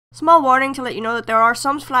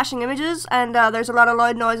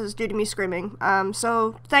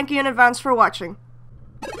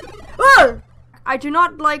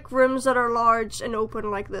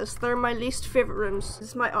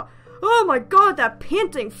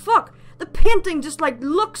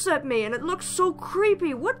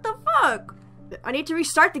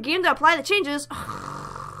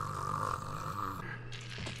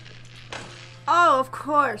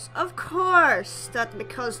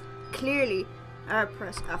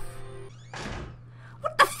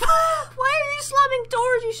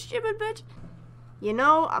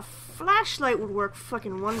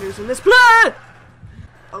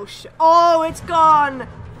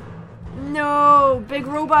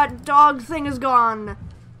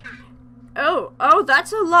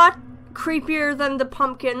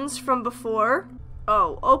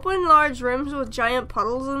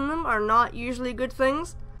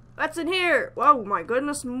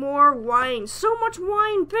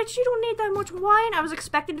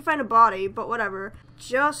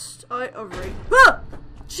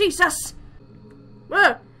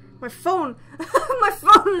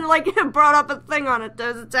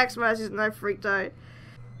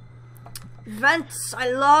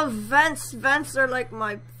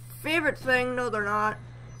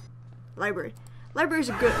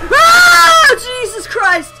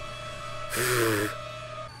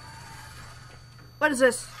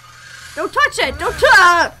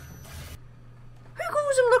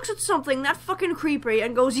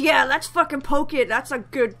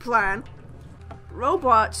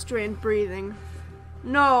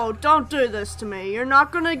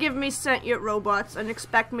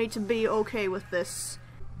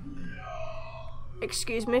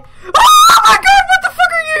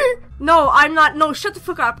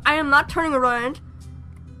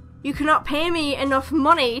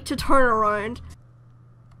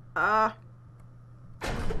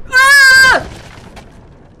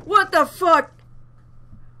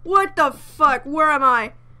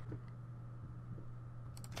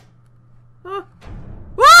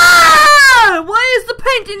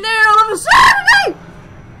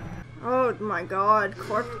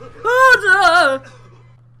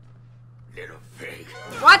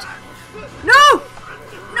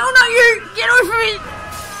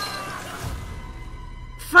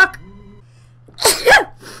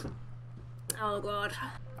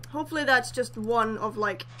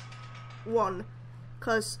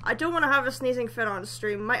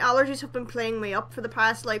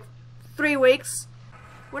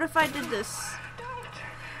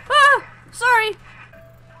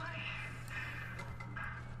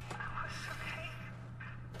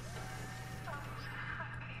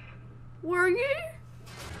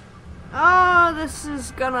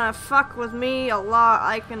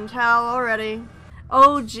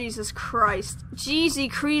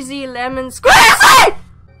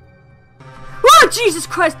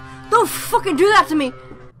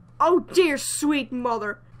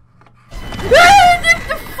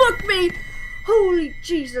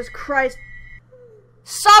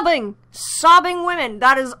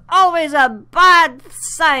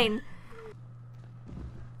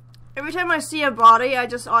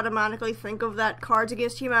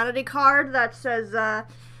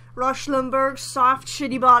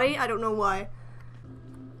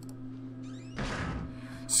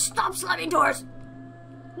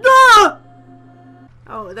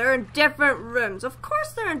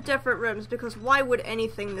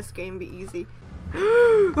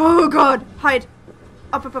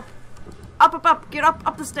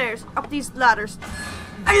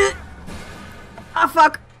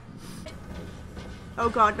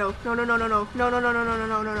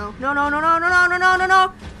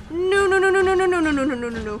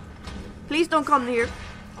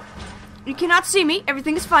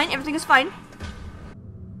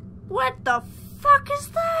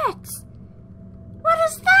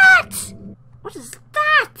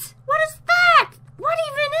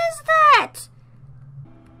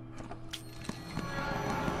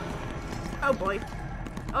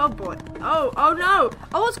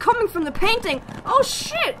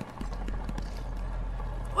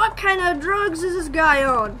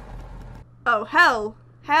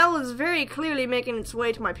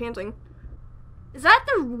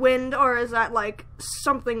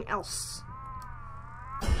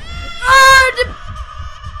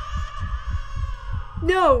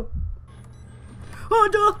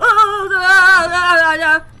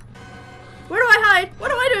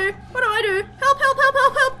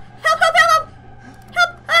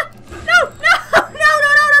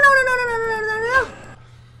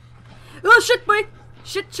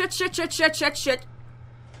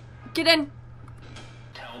Get in.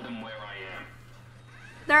 Tell them where I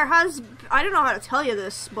am. I don't know how to tell you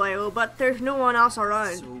this, Bio, but there's no one else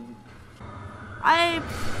around.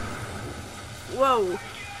 Whoa.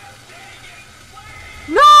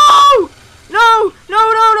 No! No!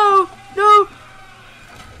 No, no, no! No!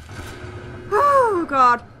 Oh,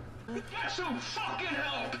 God. Get some fucking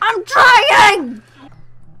help! I'm trying!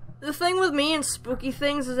 The thing with me and spooky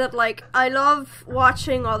things is that, like, I love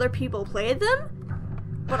watching other people play them,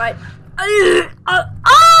 but oh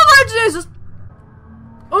my Jesus!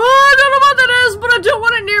 Oh, I don't know what that is, but I don't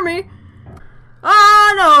want it near me.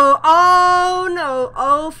 Oh no! Oh no!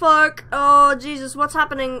 Oh fuck! Oh Jesus! What's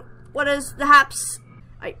happening? What is the haps?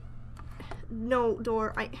 No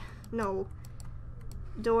door. No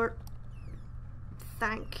door.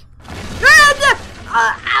 Thank. Ow!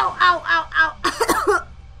 Ow! Ow! Ow!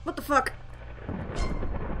 What the fuck?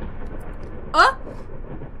 Huh?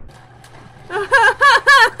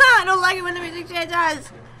 I don't like it when the music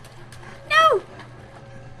changes. No!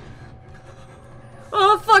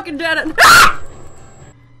 Oh, fucking dead it.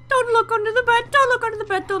 Don't look under the bed. Don't look under the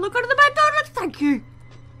bed. Don't look under the bed. Don't look. Thank you.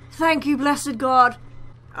 Thank you, blessed God.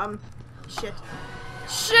 Shit.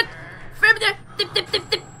 Shit.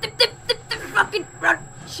 Fucking run.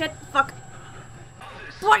 Shit. Fuck.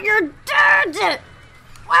 What? You're dead.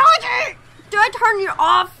 Why would you? Do I turn you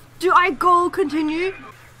off? Do I go continue?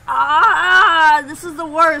 This is the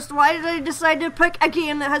worst. Why did I decide to pick a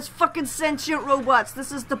game that has fucking sentient robots?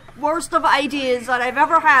 This is the worst of ideas that I've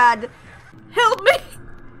ever had. Help me!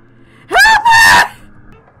 Help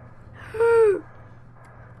me!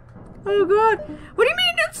 Oh God. What do you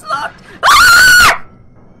mean it's locked? Ah!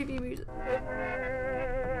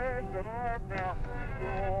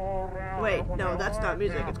 Wait, no, that's not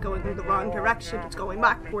music. It's going in the wrong direction. It's going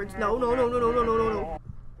backwards. No, no, no, no, no, no, no, no, no.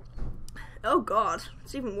 Oh God,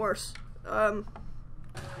 it's even worse.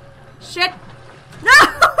 Shit. No,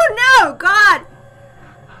 no, God.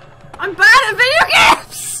 I'm bad at video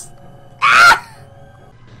games. Ah!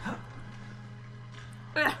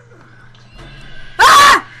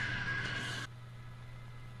 Ah!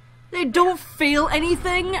 They don't feel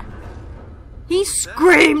anything. He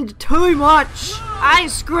screamed too much. I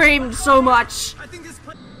screamed so much.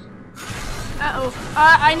 Uh-oh.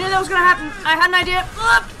 I knew that was gonna happen. I had an idea.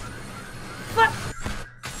 Fuck.